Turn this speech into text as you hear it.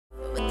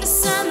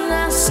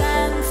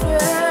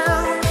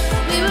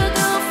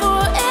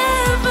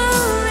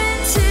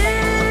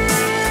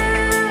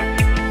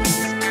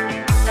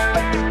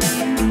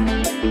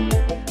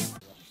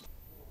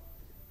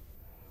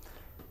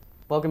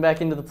Welcome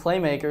back into the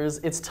Playmakers.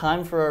 It's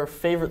time for our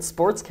favorite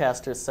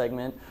sportscaster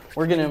segment.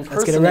 We're going to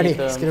impersonate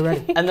them, Let's get it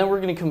ready. and then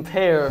we're going to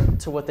compare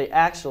to what they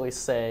actually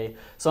say.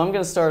 So I'm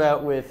going to start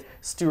out with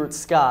Stuart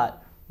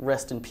Scott,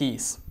 rest in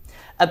peace.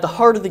 At the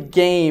heart of the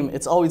game,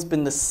 it's always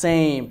been the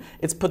same.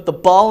 It's put the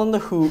ball in the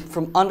hoop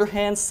from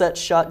underhand set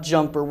shot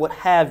jumper, what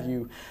have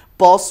you.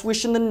 Ball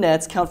swish in the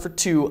nets, count for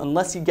 2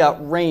 unless you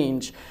got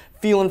range.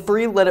 Feeling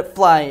free, let it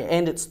fly,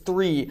 and it's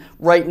 3.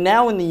 Right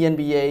now in the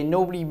NBA,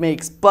 nobody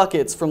makes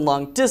buckets from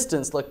long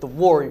distance like the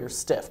Warrior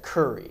Steph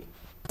Curry.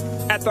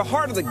 At the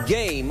heart of the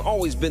game,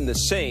 always been the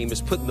same,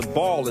 is putting the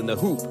ball in the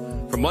hoop.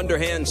 From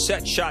underhand,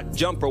 set, shot,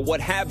 jumper, what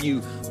have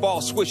you,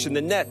 ball swish in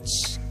the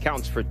nets,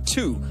 counts for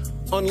 2.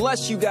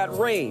 Unless you got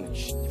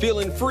range.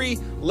 Feeling free,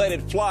 let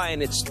it fly,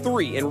 and it's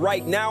 3. And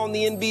right now in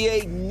the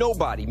NBA,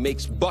 nobody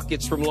makes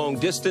buckets from long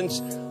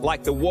distance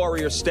like the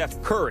Warrior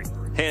Steph Curry.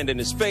 Hand in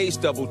his face,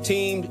 double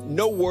teamed,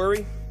 no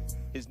worry.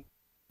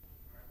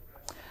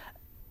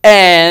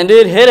 And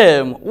it hit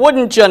him,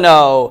 wouldn't you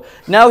know?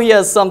 Now he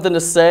has something to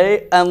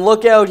say, and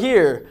look out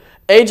here.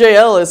 A.J.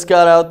 Ellis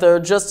got out there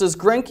just as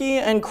Greinke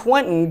and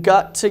Quentin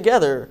got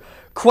together.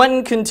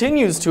 Quentin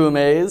continues to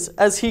amaze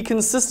as he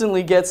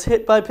consistently gets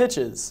hit by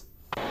pitches.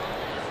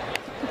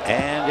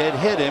 And it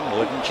hit him,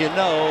 wouldn't you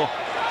know?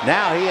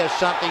 Now he has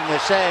something to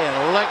say,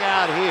 and look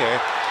out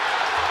here.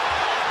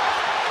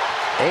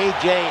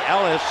 A.J.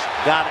 Ellis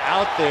got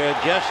out there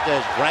just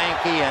as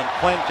Greinke and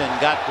Quentin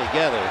got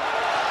together.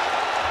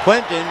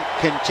 Quentin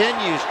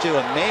continues to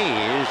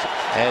amaze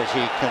as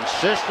he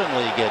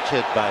consistently gets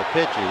hit by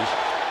pitches.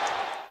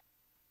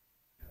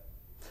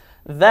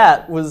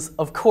 That was,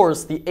 of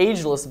course, the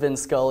ageless Vin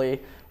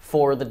Scully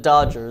for the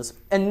Dodgers.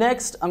 And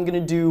next, I'm going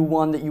to do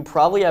one that you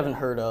probably haven't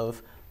heard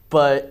of,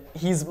 but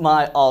he's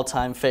my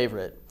all-time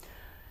favorite.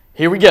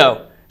 Here we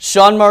go.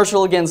 Sean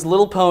Marshall against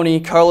Little Pony,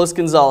 Carlos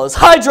Gonzalez.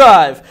 High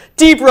drive,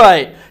 deep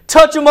right,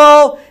 touch 'em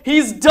all,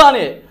 he's done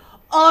it.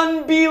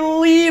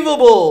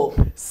 Unbelievable!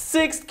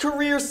 6th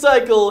career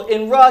cycle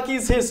in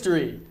Rockies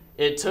history.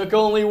 It took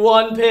only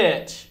 1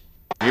 pitch.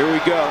 Here we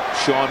go,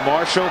 Sean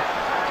Marshall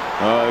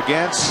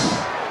against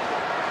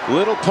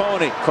Little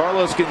Pony,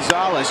 Carlos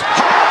Gonzalez.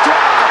 High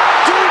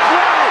drive, deep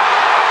right,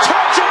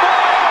 touch 'em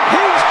all,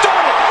 he's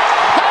done it.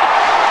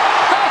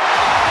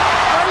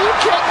 Are you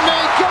kidding me?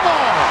 Come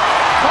on.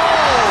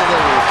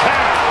 Holy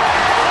cow!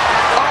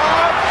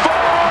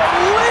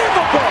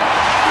 Unbelievable!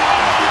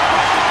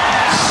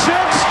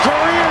 6th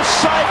career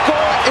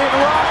cycle in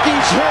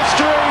Rockies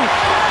history.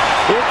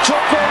 It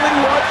took only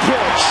 1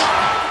 pitch.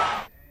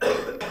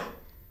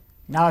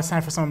 Now it's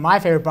time for some of my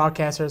favorite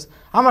broadcasters.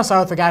 I'm going to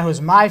start with the guy who's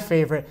my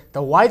favorite,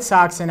 the White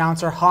Sox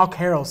announcer, Hawk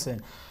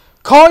Harrelson.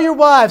 Call your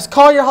wives,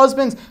 call your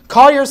husbands,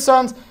 call your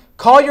sons,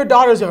 call your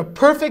daughters. A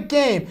perfect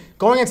game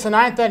going into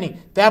 9th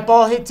inning. That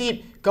ball hit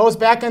deep, goes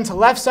back into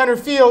left center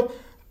field.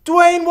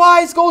 Dwayne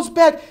Wise goes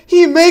back.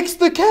 He makes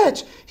the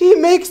catch. He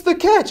makes the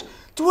catch.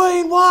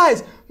 Dwayne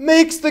Wise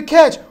makes the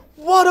catch.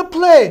 What a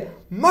play.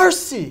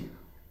 Mercy.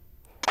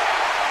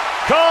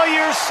 Call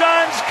your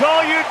sons,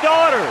 call your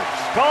daughters,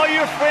 call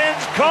your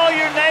friends, call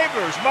your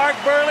neighbors. Mark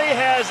Burley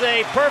has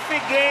a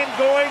perfect game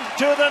going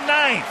to the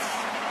 9th.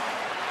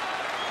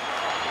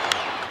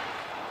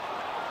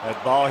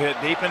 That ball hit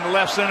deep into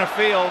left center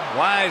field.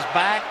 Wise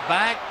back.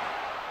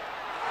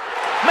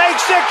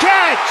 Makes the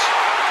catch.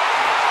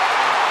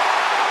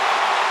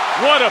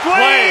 What a play.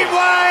 Dwayne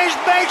Wise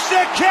makes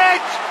the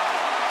catch.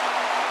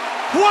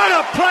 What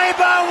a play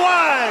by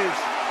Wise.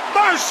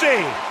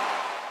 Mercy.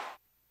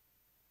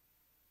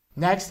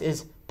 Next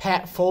is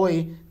Pat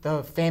Foley,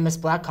 the famous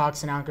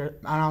Blackhawks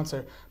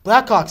announcer.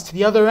 Blackhawks to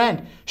the other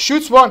end.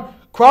 Shoots one.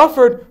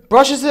 Crawford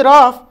brushes it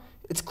off.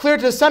 It's clear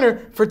to the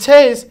center for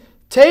Taze.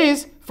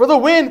 Taze for the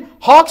win.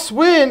 Hawks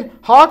win.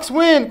 Hawks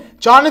win.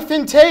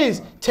 Jonathan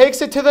Taze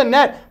takes it to the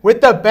net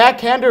with the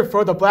backhander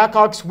for the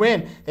Blackhawks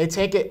win. They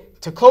take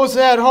it to close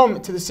it at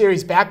home to the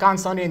series back on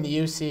Sunday in the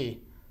UC.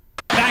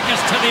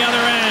 Backus to the other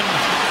end.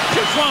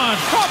 Shoots one.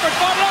 Crawford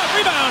fought it off.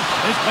 Rebound.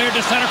 It's cleared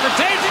to center for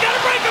Taves. He got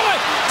a breakaway.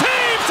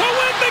 Taves to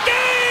win the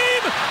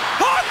game.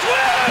 Hawks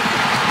win.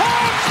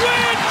 Hawks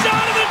win.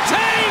 Jonathan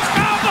Taves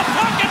found the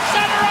puck at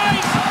center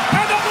ice.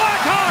 And the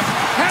Blackhawks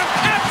have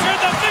captured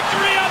the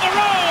victory on the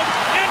road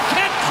and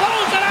can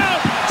close it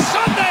out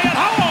Sunday at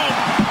home.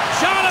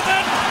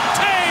 Jonathan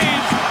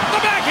Taves,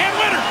 the backhand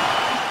winner.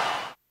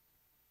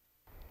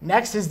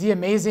 Next is the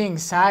amazing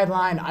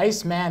sideline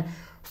Iceman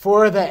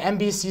for the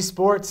NBC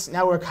Sports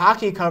Network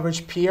hockey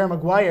coverage, Pierre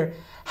McGuire.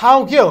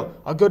 Hal Gill,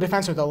 a good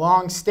defenseman with a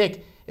long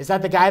stick. Is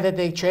that the guy that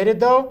they traded,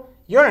 though?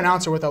 You're an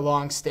announcer with a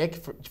long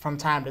stick from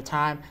time to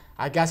time.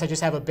 I guess I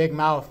just have a big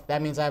mouth.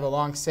 That means I have a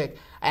long stick.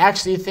 I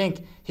actually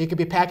think he could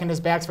be packing his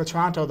bags for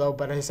Toronto, though,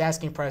 but his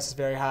asking price is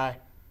very high.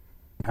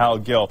 Hal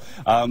Gill.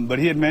 But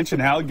he had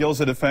mentioned Hal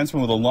Gill's a defenseman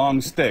with a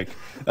long stick.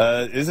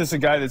 Is this a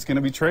guy that's going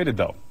to be traded,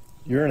 though?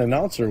 You're an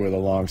announcer with a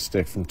long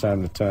stick from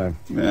time to time.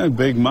 Yeah,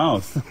 big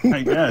mouth,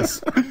 I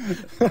guess.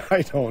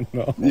 I don't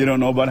know. You don't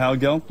know about Hal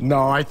Gill?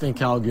 No, I think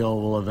Hal Gill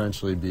will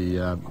eventually be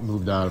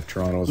moved out of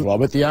Toronto as well.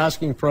 But the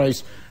asking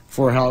price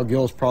for Hal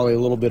Gill is probably a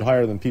little bit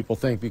higher than people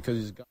think because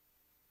he's got...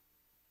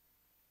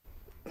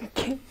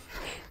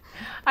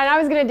 And I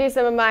was going to do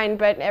some of mine,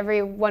 but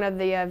every one of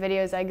the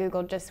videos I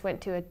Googled just went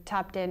to a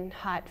top 10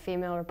 hot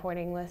female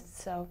reporting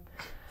list. So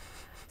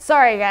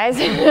sorry, guys.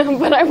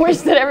 But I wish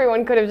that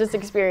everyone could have just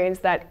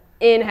experienced that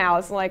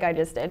in-house like I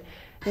just did.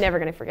 Never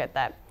going to forget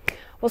that.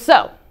 Well,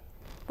 so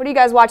what are you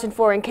guys watching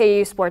for in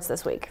KU sports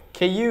this week?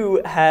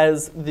 KU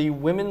has the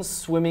women's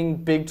swimming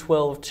Big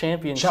 12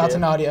 championship. Shout out to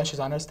Nadia. She's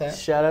on her staff.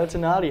 Shout out to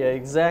Nadia,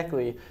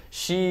 exactly.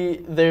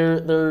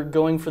 They're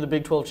going for the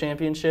Big 12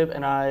 championship,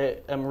 and I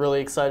am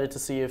really excited to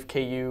see if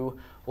KU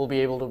will be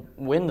able to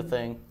win the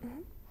thing.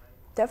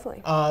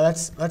 Definitely.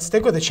 Let's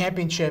stick with the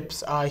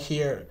championships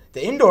here.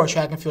 The indoor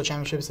track and field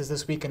championships is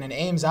this weekend in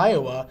Ames,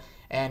 Iowa,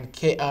 and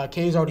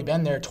KU's already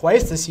been there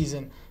twice this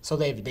season, so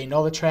they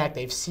know the track,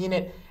 they've seen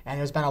it, and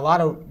there's been a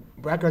lot of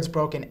records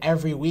broken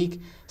every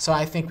week. So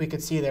I think we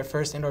could see their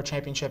first indoor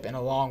championship in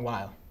a long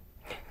while.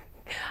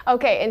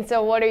 Okay, and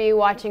so what are you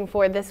watching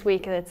for this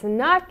week that's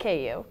not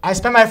KU? I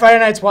spend my Friday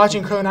nights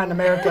watching Curling Night in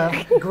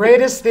America.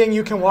 Greatest thing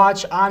you can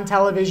watch on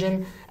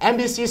television,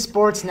 NBC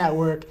Sports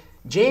Network.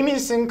 Jamie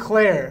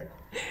Sinclair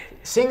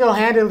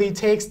single-handedly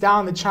takes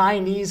down the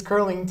Chinese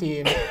curling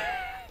team.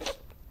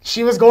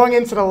 She was going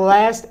into the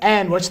last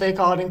end, which they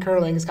call it in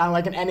curling. It's kind of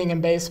like an ending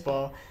in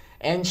baseball.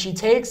 And she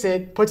takes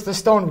it, puts the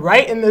stone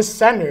right in the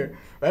center,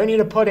 right where you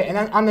need to put it. And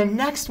then on the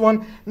next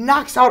one,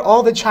 knocks out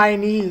all the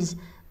Chinese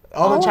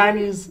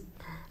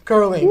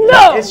curling.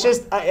 No! It's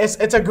just,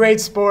 it's a great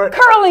sport.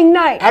 Curling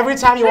night Every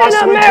time you watch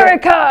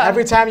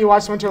Every time you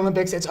watch the Winter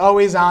Olympics, it's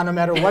always on, no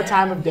matter what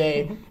time of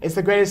day. It's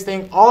the greatest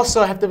thing.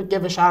 Also, I have to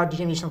give a shout out to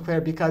Jamie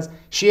Sinclair because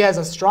she has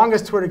the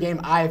strongest Twitter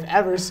game I've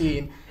ever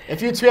seen.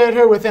 If you tweeted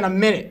her within a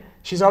minute,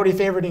 she's already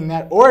favoriting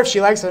that. Or if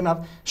she likes it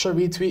enough, she'll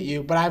retweet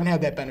you. But I haven't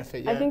had that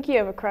benefit yet. I think you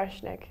have a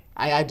crush, Nick.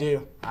 I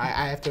do.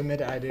 I have to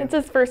admit it, I do. It's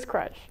his first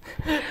crush.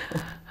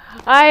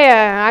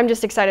 I'm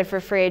just excited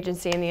for free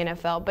agency in the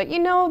NFL. But, you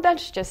know,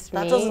 that's just me.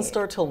 That doesn't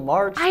start till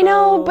March, I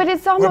know, though. but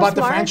it's almost What about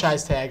the March.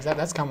 franchise tags?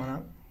 That's coming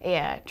up.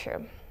 Yeah,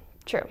 true.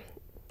 True.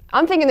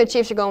 I'm thinking the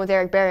Chiefs are going with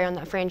Eric Berry on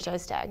that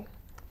franchise tag.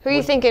 Who are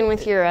you thinking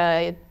with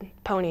your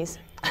ponies?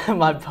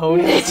 My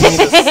ponies to be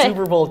the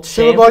Super Bowl champions.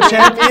 Super Bowl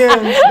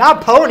champions,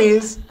 not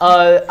ponies.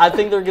 I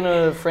think they're going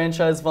to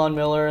franchise Von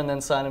Miller and then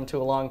sign him to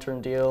a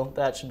long-term deal.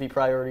 That should be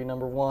priority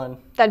number one.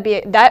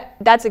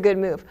 That's a good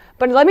move.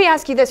 But let me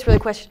ask you this really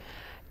question.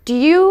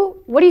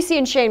 What do you see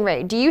in Shane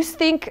Ray? Do you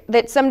think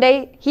that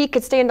someday he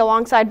could stand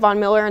alongside Von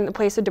Miller in the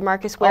place of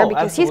DeMarcus Ware?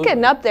 Because absolutely. he's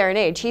getting up there in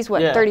age. He's,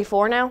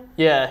 34 now?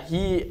 Yeah,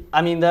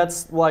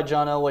 that's why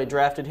John Elway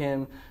drafted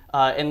him.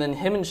 And then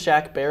him and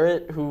Shaq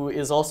Barrett, who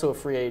is also a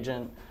free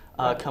agent,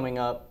 coming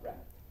up.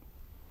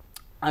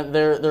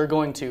 They're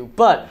going to.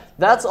 But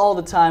that's all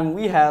the time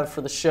we have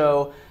for the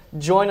show.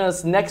 Join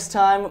us next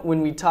time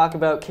when we talk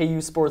about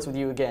KU sports with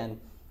you again.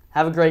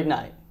 Have a great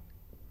night.